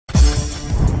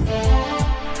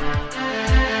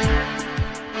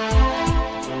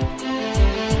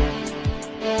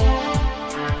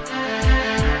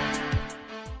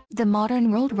The modern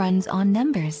world runs on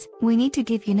numbers. We need to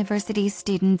give university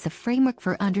students a framework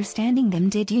for understanding them.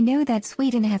 Did you know that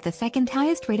Sweden has the second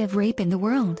highest rate of rape in the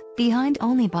world, behind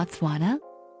only Botswana?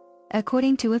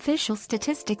 According to official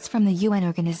statistics from the UN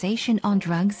Organization on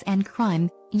Drugs and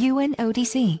Crime,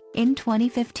 UNODC, in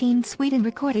 2015 Sweden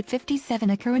recorded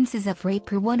 57 occurrences of rape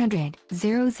per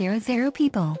 100,000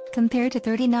 people, compared to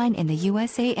 39 in the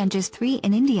USA and just 3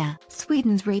 in India.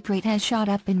 Sweden's rape rate has shot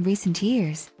up in recent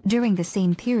years, during the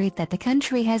same period that the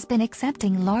country has been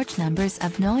accepting large numbers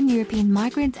of non-European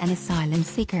migrants and asylum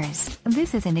seekers.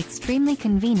 This is an extremely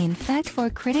convenient fact for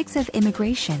critics of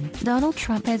immigration. Donald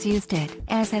Trump has used it,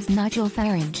 as has Nigel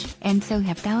Farage, and so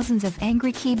have thousands of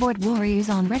angry keyboard warriors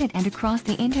on Reddit and across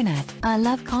the internet. I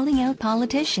love calling out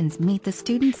politicians. Meet the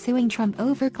students suing Trump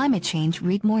over climate change.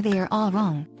 Read more. They are all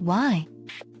wrong. Why?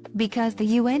 Because the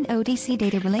UNODC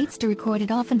data relates to recorded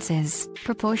offenses.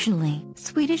 Proportionally,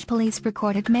 Swedish police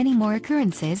recorded many more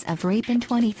occurrences of rape in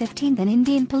 2015 than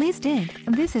Indian police did.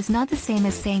 This is not the same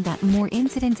as saying that more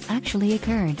incidents actually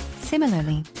occurred.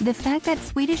 Similarly, the fact that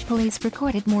Swedish police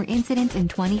recorded more incidents in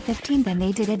 2015 than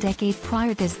they did a decade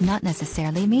prior does not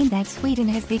necessarily mean that Sweden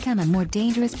has become a more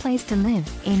dangerous place to live.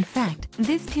 In fact,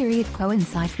 this period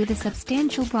coincides with a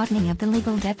substantial broadening of the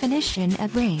legal definition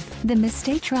of rape. The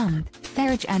mistake Trump,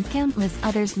 Farage and countless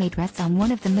others made rests on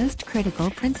one of the most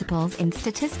critical principles in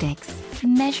statistics: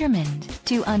 measurement.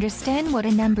 To understand what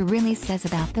a number really says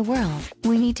about the world,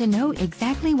 we need to know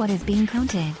exactly what is being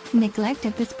counted. Neglect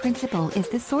of this principle is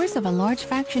the source of a large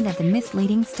fraction of the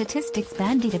misleading statistics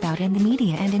bandied about in the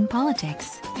media and in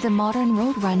politics. The modern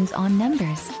world runs on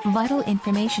numbers. Vital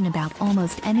information about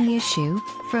almost any issue,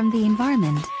 from the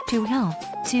environment, to health,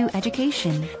 to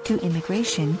education, to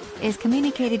immigration, is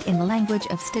communicated in the language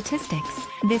of statistics.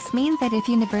 This means that if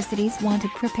universities want to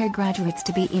prepare graduates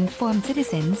to be informed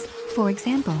citizens, for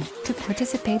example, to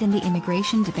participate in the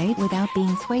immigration debate without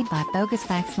being swayed by bogus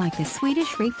facts like the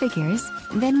Swedish rape figures,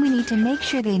 then we need to make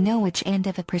sure they know which end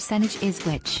of a percentage is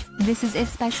which. This is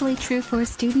especially true for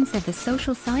students of the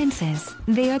social sciences.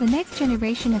 They are the next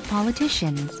generation of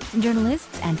politicians,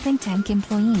 journalists and think tank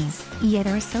employees. Yet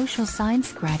our social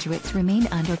science graduates remain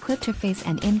under-equipped to face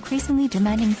an increasingly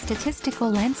demanding statistical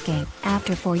landscape.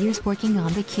 After 4 years working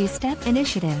on the Q-STEP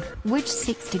initiative, which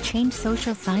seeks to change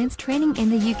social science training in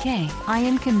the UK, I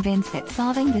am convinced that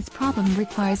solving this problem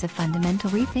requires a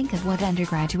fundamental rethink of what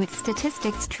undergraduate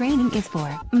statistics training is for.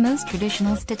 Most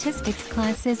traditional statistics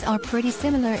classes are pretty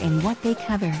similar in what they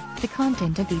cover. The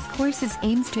content of these courses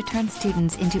aims to turn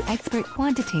students into expert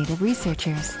quantitative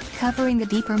researchers, covering the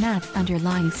deeper math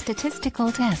underlying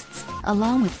statistical tests,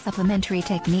 along with supplementary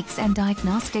techniques and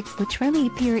diagnostics which rarely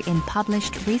appear in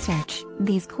published research.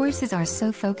 These courses are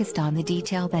so focused on the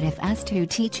detail that if asked to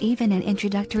teach even an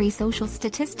introductory social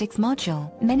statistics module,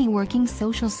 many working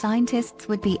social scientists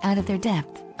would be out of their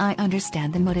depth. I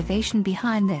understand the motivation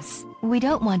behind this. We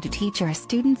don't want to teach our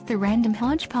students the random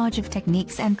hodgepodge of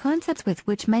techniques and concepts with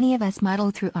which many of us muddle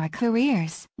through our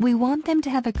careers. We want them to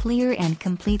have a clear and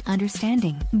complete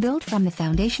understanding, built from the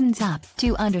foundations up.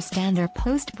 To understand our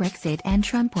post-Brexit and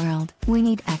Trump world, we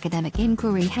need academic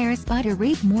inquiry. Harris Butter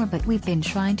read more, but we've been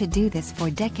trying to do this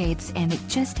for decades and it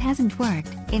just hasn't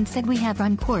worked. Instead we have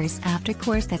run course after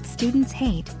course that students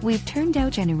hate. We've turned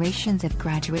out generations of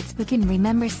graduates who can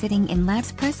remember sitting in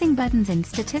labs pressing buttons in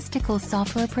statistical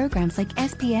software programs like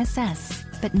SPSS,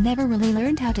 but never really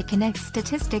learned how to connect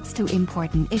statistics to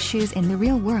important issues in the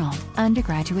real world.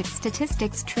 Undergraduate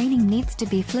statistics training needs to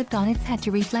be flipped on its head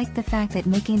to reflect the fact that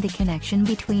making the connection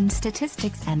between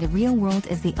statistics and the real world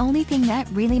is the only thing that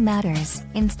really matters.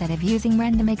 Instead of using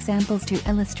random examples to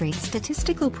illustrate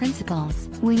statistical principles,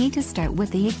 we need to start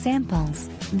with the examples,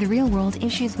 the real-world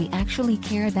issues we actually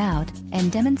care about,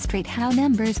 and demonstrate how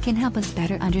numbers can help us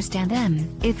better understand them.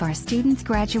 If our students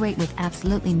graduate with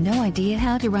absolutely no idea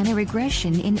how to run a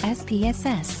regression in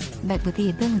SPSS, but with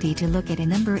the ability to look at a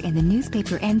number in the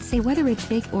newspaper and say whether it's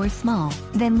big or small,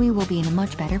 then we will be in a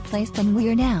much better place than we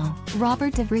are now.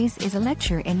 Robert de Vries is a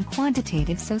lecturer in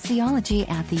quantitative sociology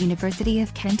at the University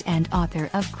of Kent and author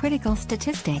of Critical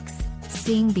Statistics,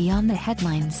 Seeing Beyond the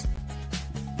Headlines.